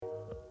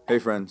Hey,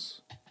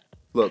 friends.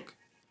 Look,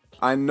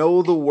 I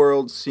know the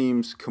world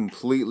seems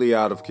completely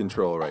out of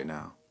control right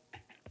now,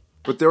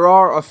 but there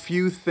are a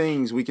few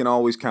things we can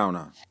always count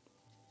on.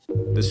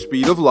 The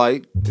speed of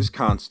light is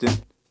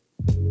constant,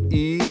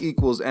 E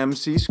equals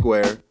mc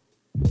squared,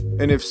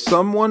 and if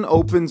someone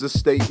opens a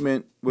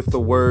statement with the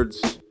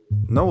words,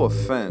 no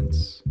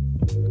offense,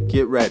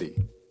 get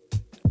ready.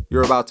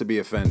 You're about to be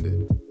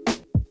offended.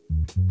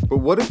 But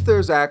what if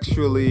there's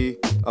actually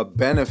a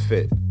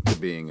benefit to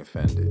being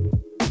offended?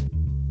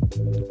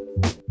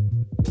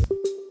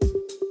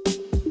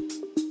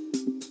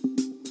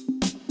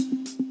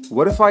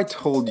 What if I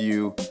told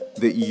you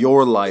that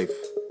your life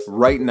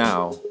right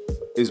now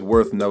is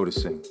worth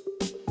noticing?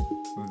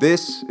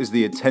 This is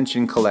the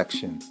Attention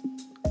Collection.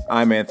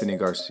 I'm Anthony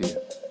Garcia.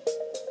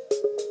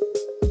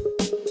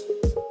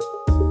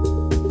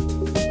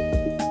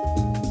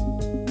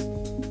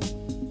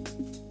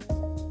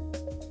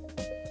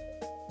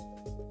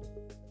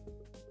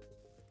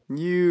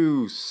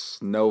 You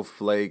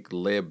snowflake,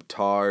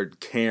 libtard,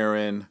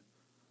 Karen.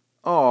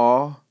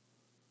 Aw,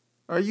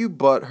 are you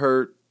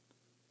butthurt?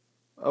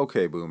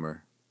 Okay,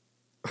 boomer.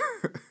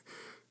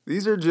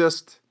 These are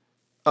just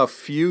a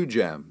few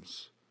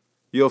gems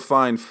you'll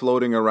find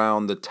floating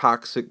around the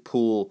toxic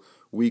pool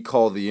we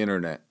call the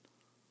internet,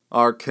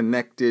 our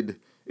connected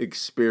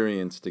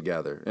experience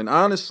together. And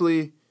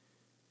honestly,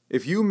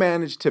 if you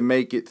manage to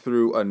make it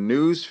through a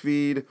news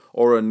feed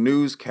or a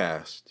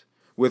newscast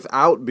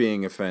without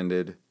being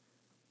offended,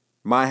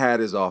 my hat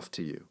is off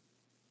to you.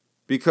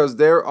 Because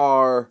there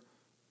are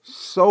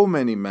so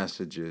many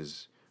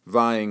messages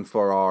vying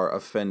for our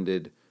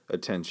offended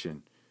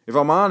attention. If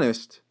I'm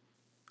honest,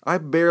 I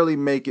barely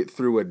make it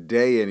through a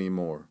day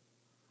anymore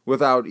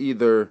without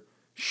either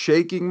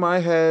shaking my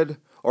head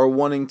or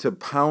wanting to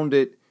pound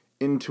it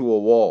into a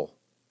wall.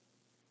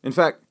 In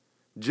fact,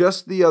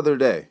 just the other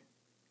day,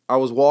 I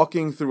was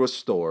walking through a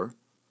store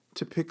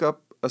to pick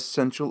up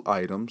essential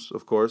items,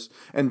 of course,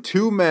 and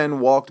two men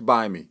walked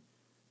by me,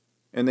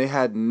 and they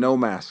had no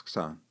masks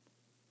on.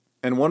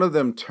 And one of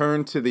them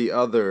turned to the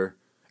other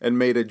and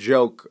made a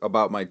joke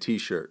about my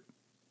t-shirt.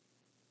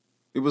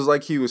 It was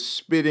like he was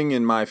spitting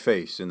in my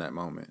face in that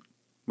moment,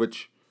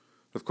 which,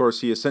 of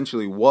course, he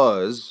essentially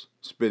was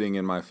spitting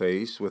in my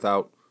face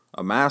without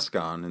a mask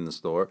on in the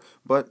store,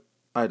 but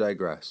I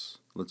digress.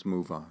 Let's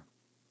move on.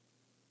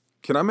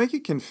 Can I make a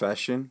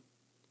confession?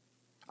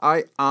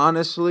 I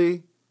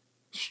honestly,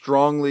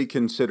 strongly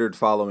considered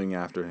following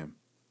after him.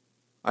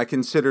 I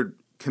considered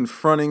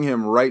confronting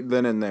him right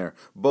then and there,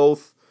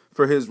 both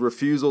for his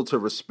refusal to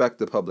respect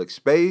the public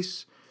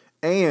space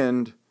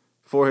and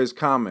for his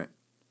comment.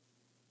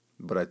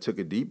 But I took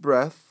a deep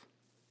breath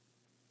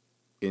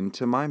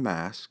into my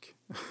mask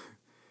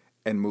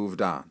and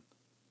moved on.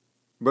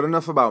 But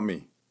enough about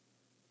me.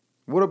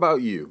 What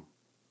about you?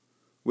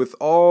 With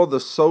all the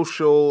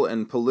social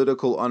and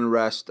political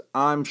unrest,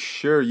 I'm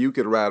sure you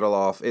could rattle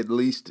off at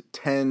least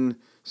 10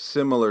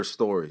 similar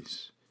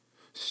stories.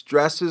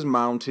 Stress is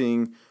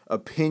mounting,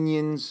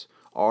 opinions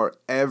are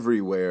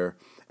everywhere,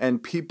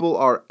 and people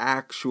are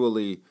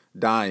actually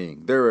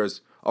dying. There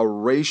is a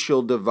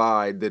racial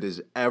divide that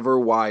is ever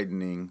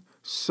widening.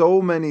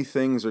 So many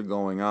things are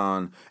going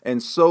on,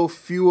 and so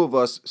few of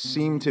us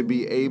seem to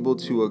be able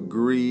to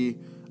agree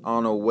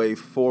on a way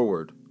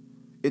forward.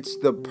 It's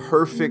the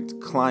perfect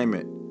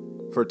climate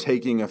for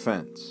taking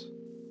offense.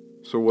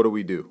 So, what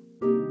do?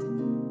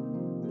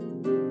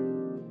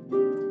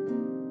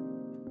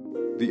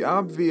 The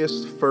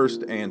obvious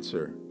first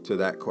answer to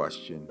that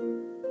question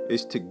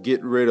is to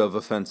get rid of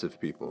offensive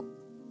people.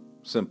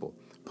 Simple.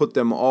 Put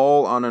them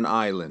all on an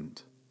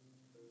island.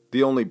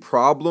 The only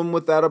problem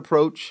with that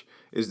approach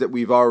is that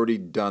we've already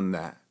done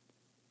that.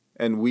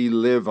 And we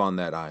live on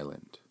that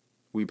island.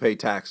 We pay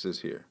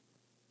taxes here.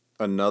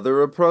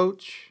 Another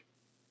approach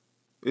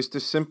is to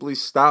simply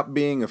stop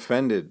being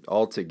offended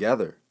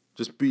altogether.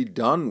 Just be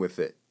done with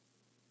it.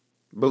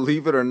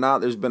 Believe it or not,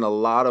 there's been a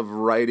lot of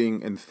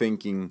writing and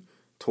thinking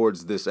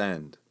towards this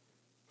end.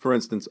 For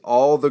instance,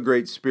 all the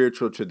great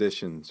spiritual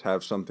traditions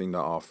have something to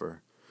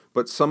offer.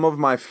 But some of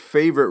my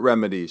favorite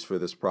remedies for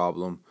this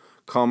problem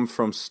come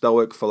from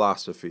Stoic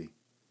philosophy.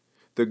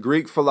 The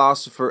Greek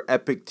philosopher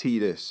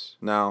Epictetus.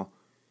 Now,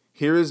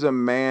 here is a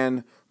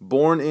man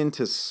born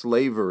into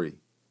slavery,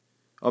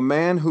 a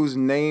man whose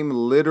name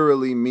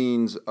literally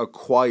means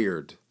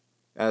acquired,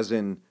 as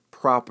in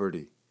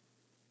property,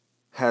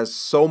 has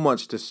so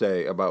much to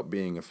say about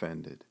being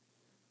offended.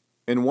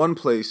 In one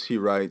place he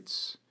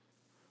writes,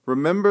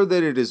 "Remember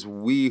that it is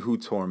we who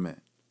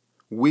torment,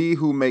 we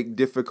who make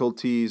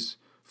difficulties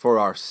for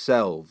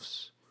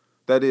ourselves,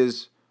 that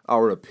is,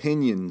 our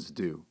opinions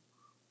do.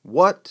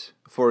 What,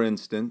 for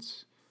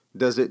instance,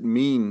 does it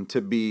mean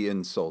to be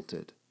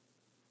insulted?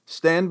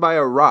 Stand by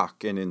a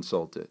rock and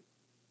insult it.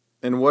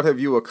 And what have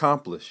you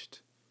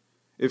accomplished?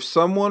 If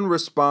someone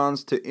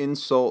responds to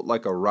insult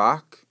like a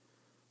rock,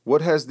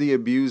 what has the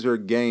abuser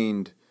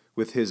gained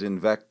with his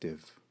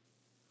invective?"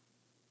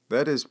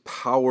 That is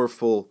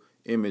powerful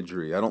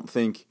imagery. I don't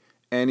think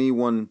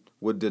anyone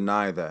would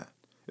deny that,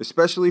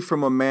 especially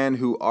from a man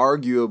who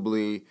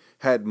arguably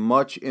had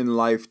much in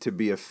life to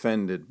be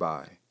offended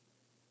by.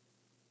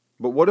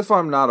 But what if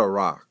I'm not a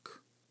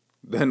rock?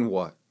 Then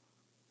what?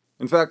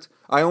 In fact,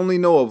 I only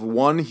know of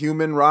one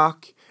human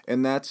rock,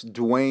 and that's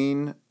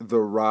Dwayne "The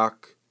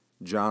Rock"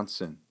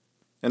 Johnson.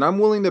 And I'm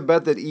willing to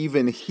bet that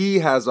even he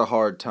has a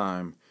hard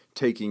time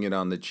taking it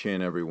on the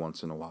chin every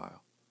once in a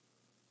while.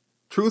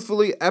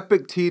 Truthfully,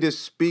 Epictetus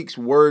speaks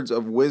words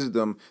of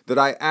wisdom that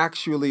I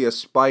actually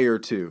aspire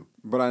to.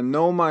 But I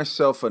know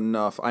myself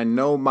enough, I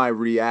know my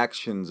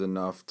reactions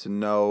enough to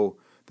know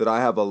that I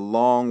have a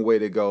long way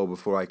to go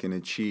before I can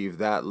achieve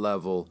that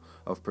level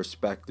of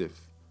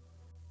perspective.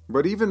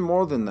 But even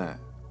more than that,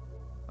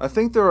 I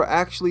think there are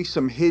actually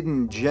some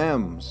hidden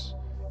gems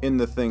in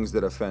the things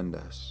that offend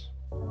us.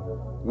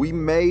 We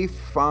may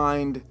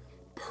find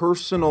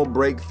personal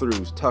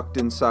breakthroughs tucked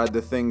inside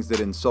the things that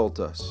insult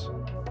us,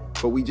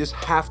 but we just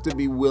have to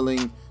be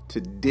willing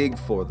to dig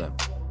for them.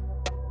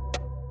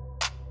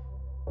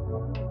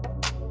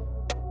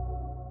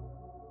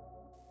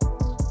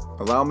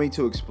 Allow me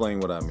to explain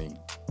what I mean.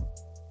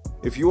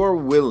 If you are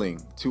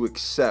willing to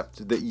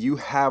accept that you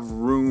have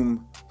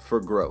room for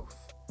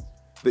growth,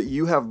 that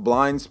you have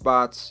blind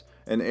spots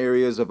and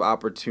areas of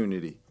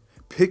opportunity,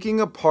 picking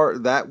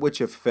apart that which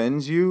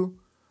offends you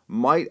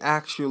might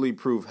actually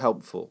prove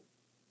helpful.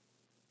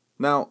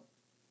 Now,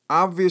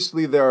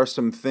 obviously there are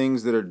some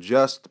things that are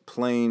just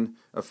plain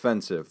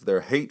offensive.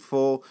 They're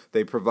hateful,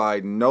 they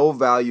provide no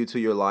value to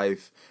your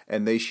life,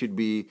 and they should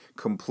be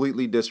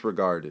completely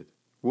disregarded.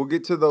 We'll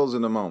get to those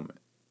in a moment.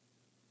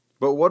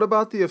 But what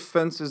about the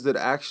offenses that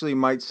actually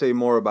might say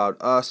more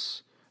about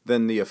us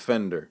than the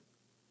offender?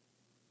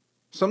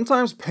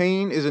 Sometimes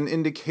pain is an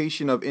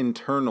indication of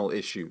internal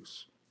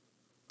issues.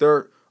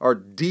 There are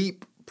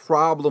deep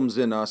problems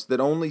in us that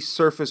only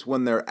surface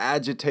when they're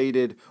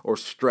agitated or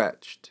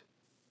stretched.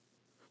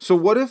 So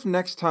what if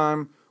next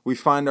time we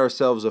find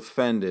ourselves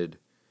offended,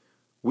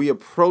 we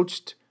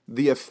approached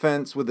the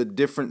offense with a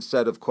different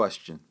set of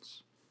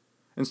questions?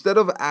 Instead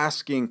of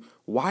asking,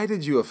 "Why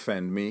did you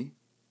offend me?"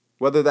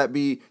 whether that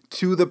be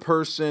to the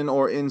person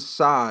or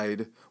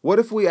inside, what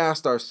if we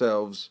asked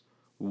ourselves,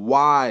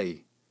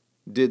 "Why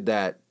did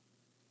that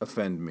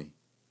offend me?"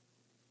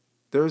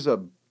 There's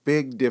a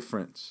big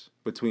difference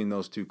between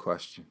those two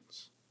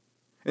questions.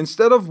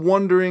 Instead of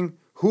wondering,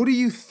 "Who do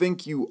you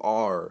think you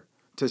are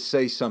to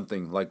say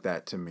something like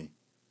that to me?"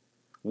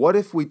 what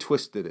if we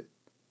twisted it?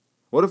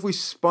 What if we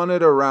spun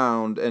it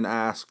around and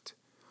asked,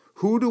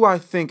 "Who do I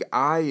think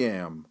I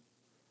am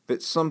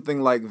that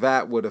something like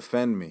that would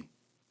offend me?"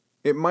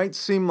 It might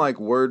seem like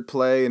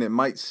wordplay and it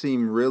might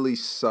seem really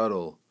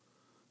subtle,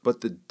 but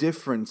the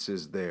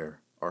differences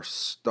there are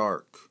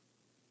stark.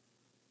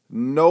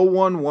 No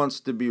one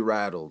wants to be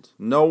rattled.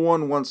 No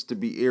one wants to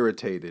be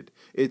irritated.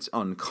 It's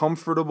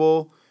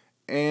uncomfortable,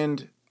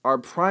 and our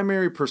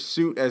primary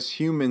pursuit as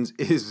humans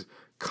is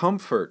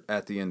comfort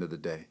at the end of the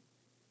day.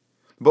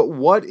 But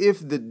what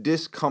if the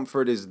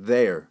discomfort is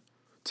there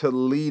to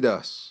lead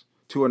us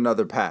to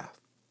another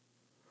path?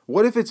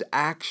 What if it's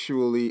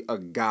actually a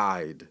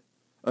guide,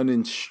 an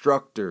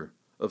instructor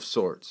of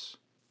sorts?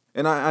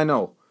 And I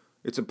know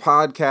it's a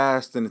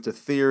podcast and it's a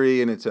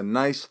theory and it's a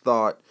nice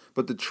thought,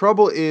 but the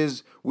trouble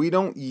is we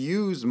don't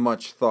use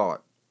much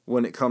thought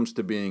when it comes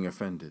to being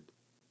offended.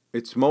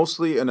 It's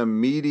mostly an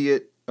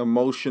immediate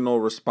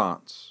emotional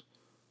response,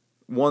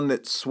 one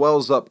that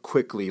swells up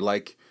quickly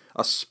like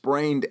a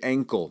sprained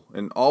ankle,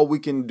 and all we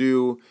can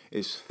do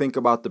is think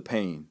about the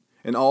pain,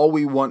 and all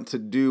we want to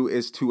do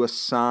is to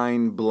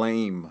assign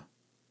blame.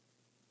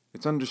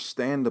 It's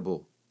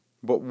understandable,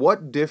 but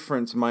what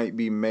difference might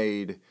be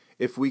made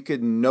if we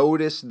could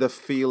notice the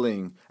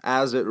feeling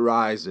as it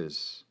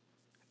rises?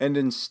 And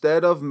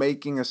instead of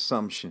making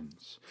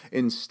assumptions,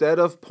 instead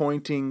of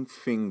pointing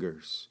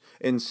fingers,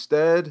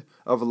 instead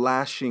of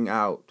lashing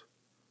out,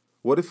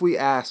 what if we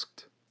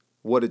asked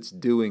what it's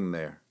doing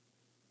there?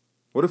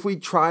 What if we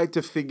tried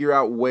to figure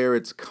out where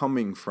it's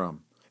coming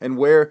from and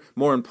where,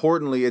 more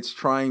importantly, it's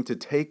trying to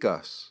take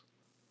us?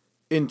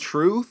 In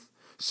truth,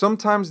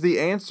 sometimes the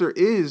answer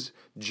is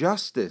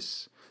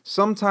justice.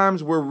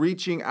 Sometimes we're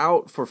reaching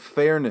out for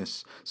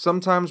fairness.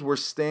 Sometimes we're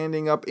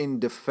standing up in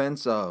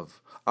defense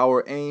of.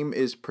 Our aim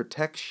is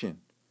protection.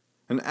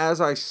 And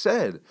as I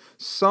said,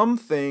 some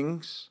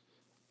things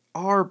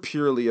are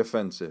purely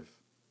offensive.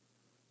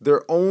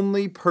 Their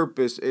only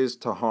purpose is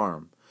to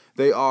harm.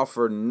 They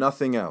offer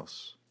nothing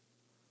else.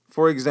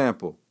 For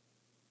example,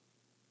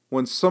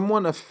 when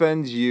someone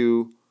offends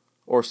you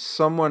or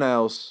someone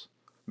else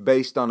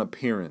based on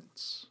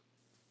appearance,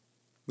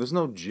 there's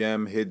no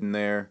gem hidden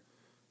there.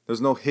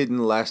 There's no hidden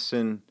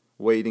lesson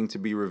waiting to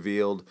be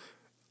revealed,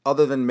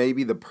 other than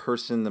maybe the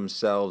person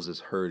themselves is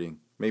hurting.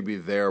 Maybe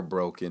they're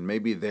broken.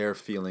 Maybe they're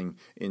feeling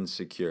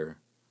insecure.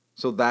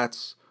 So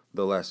that's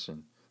the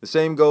lesson. The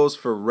same goes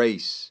for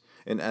race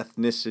and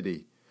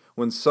ethnicity.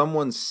 When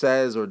someone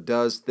says or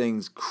does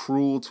things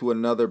cruel to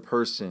another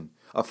person,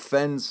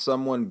 offends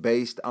someone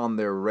based on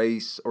their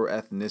race or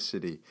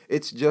ethnicity,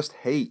 it's just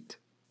hate,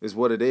 is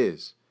what it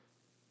is.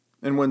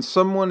 And when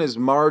someone is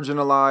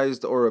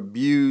marginalized or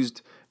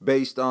abused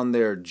based on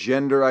their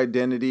gender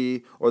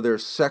identity or their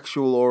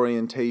sexual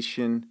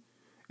orientation.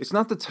 It's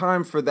not the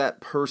time for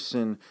that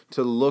person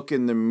to look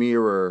in the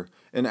mirror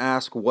and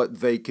ask what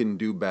they can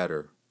do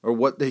better or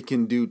what they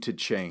can do to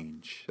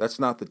change. That's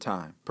not the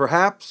time.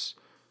 Perhaps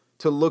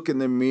to look in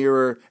the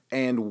mirror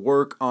and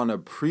work on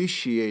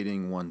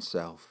appreciating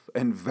oneself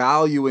and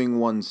valuing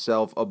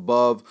oneself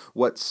above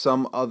what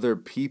some other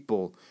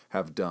people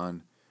have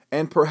done.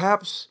 And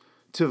perhaps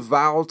to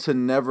vow to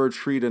never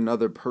treat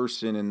another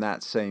person in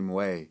that same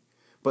way.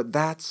 But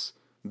that's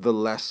the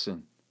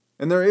lesson.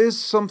 And there is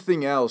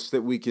something else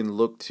that we can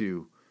look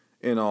to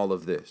in all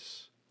of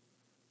this.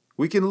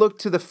 We can look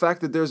to the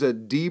fact that there's a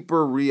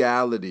deeper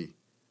reality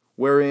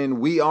wherein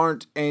we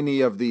aren't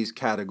any of these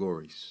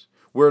categories.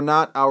 We're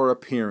not our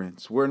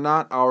appearance. We're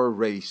not our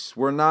race.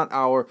 We're not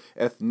our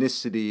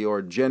ethnicity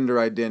or gender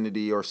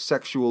identity or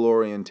sexual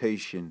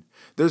orientation.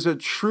 There's a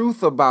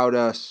truth about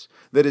us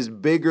that is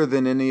bigger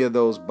than any of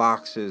those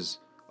boxes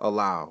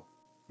allow.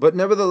 But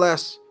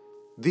nevertheless,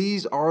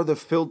 these are the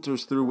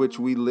filters through which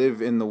we live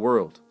in the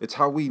world. It's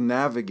how we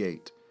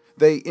navigate.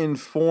 They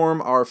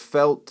inform our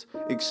felt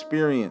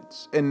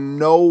experience, and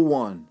no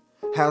one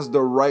has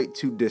the right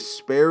to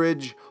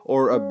disparage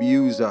or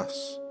abuse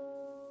us.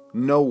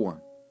 No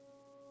one.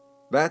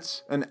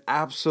 That's an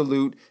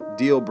absolute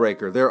deal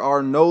breaker. There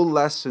are no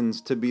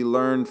lessons to be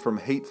learned from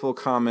hateful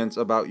comments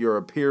about your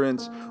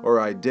appearance or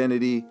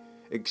identity,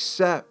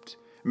 except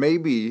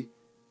maybe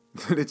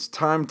that it's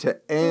time to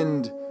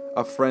end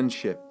a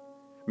friendship.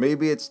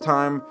 Maybe it's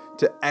time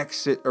to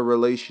exit a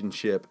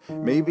relationship.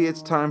 Maybe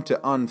it's time to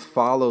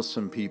unfollow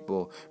some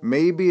people.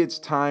 Maybe it's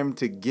time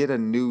to get a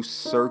new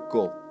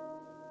circle.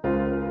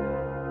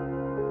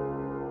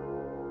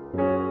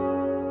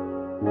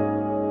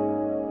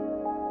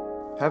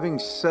 Having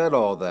said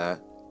all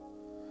that,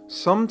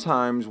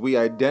 sometimes we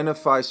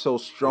identify so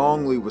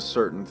strongly with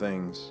certain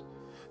things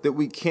that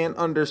we can't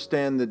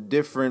understand the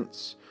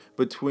difference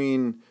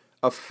between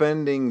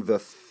offending the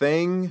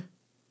thing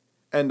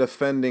and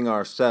offending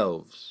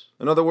ourselves.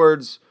 In other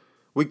words,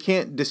 we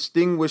can't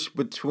distinguish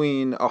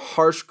between a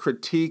harsh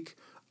critique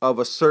of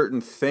a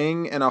certain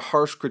thing and a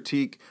harsh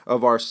critique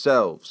of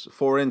ourselves.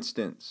 For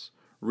instance,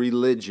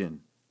 religion,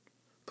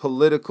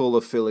 political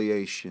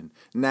affiliation,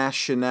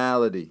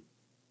 nationality.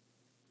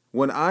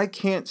 When I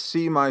can't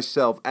see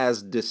myself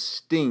as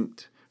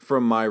distinct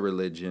from my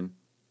religion,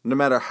 no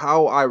matter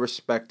how I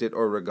respect it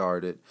or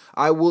regard it,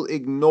 I will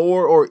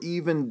ignore or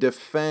even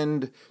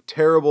defend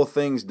terrible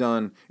things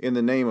done in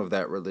the name of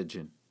that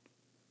religion.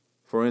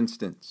 For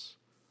instance,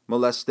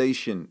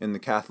 molestation in the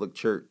Catholic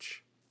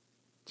Church.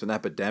 It's an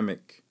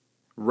epidemic.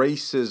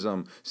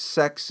 Racism,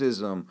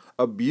 sexism,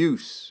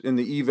 abuse in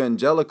the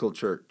evangelical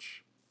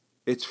church.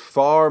 It's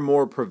far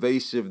more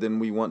pervasive than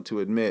we want to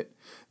admit.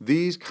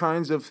 These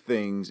kinds of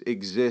things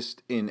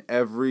exist in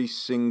every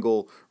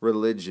single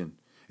religion.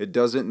 It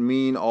doesn't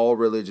mean all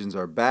religions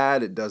are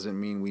bad. It doesn't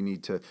mean we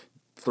need to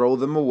throw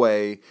them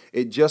away.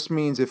 It just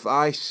means if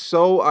I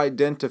so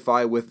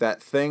identify with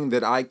that thing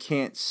that I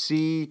can't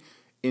see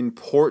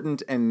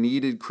important and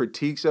needed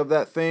critiques of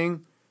that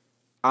thing,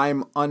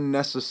 I'm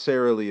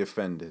unnecessarily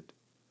offended.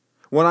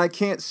 When I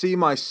can't see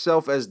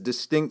myself as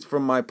distinct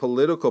from my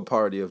political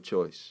party of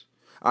choice,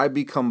 I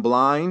become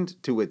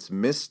blind to its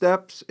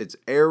missteps, its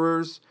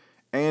errors,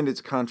 and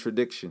its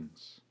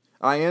contradictions.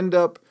 I end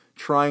up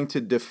trying to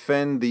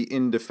defend the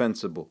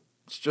indefensible.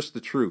 It's just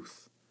the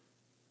truth.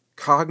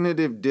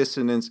 Cognitive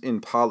dissonance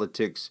in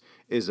politics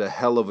is a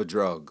hell of a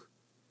drug.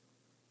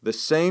 The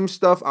same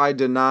stuff I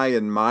deny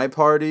in my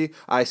party,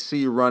 I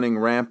see running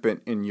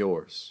rampant in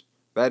yours.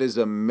 That is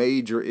a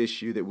major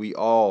issue that we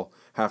all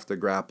have to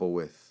grapple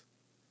with.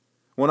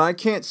 When I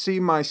can't see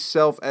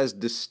myself as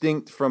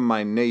distinct from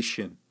my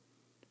nation,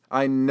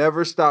 I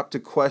never stop to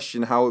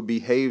question how it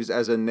behaves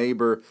as a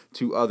neighbor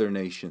to other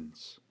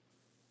nations.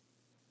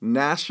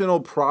 National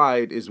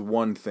pride is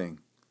one thing,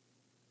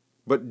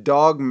 but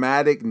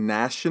dogmatic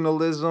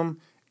nationalism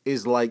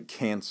is like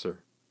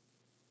cancer.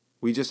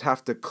 We just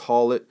have to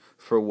call it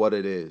for what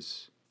it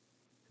is.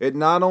 It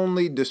not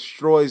only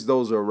destroys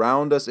those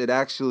around us, it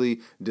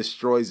actually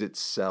destroys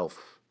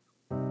itself.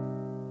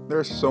 There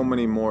are so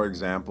many more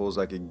examples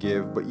I could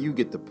give, but you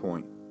get the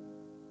point.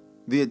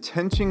 The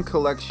attention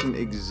collection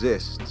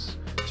exists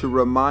to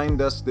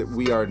remind us that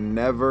we are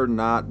never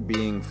not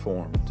being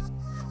formed.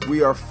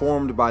 We are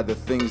formed by the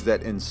things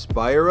that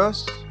inspire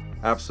us,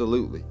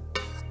 absolutely.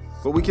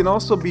 But we can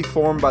also be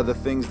formed by the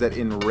things that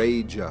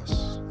enrage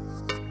us.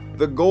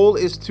 The goal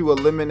is to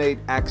eliminate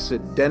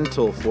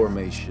accidental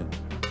formation.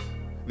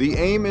 The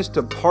aim is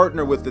to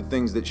partner with the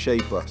things that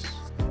shape us,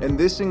 and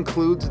this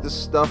includes the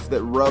stuff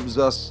that rubs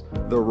us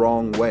the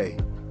wrong way.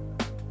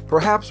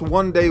 Perhaps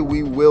one day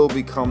we will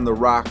become the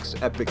rocks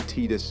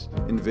Epictetus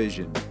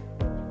envisioned.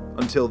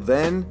 Until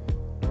then,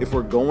 if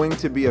we're going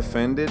to be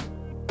offended,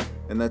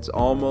 and that's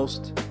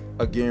almost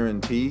a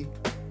guarantee,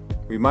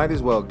 we might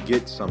as well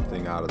get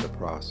something out of the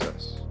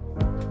process.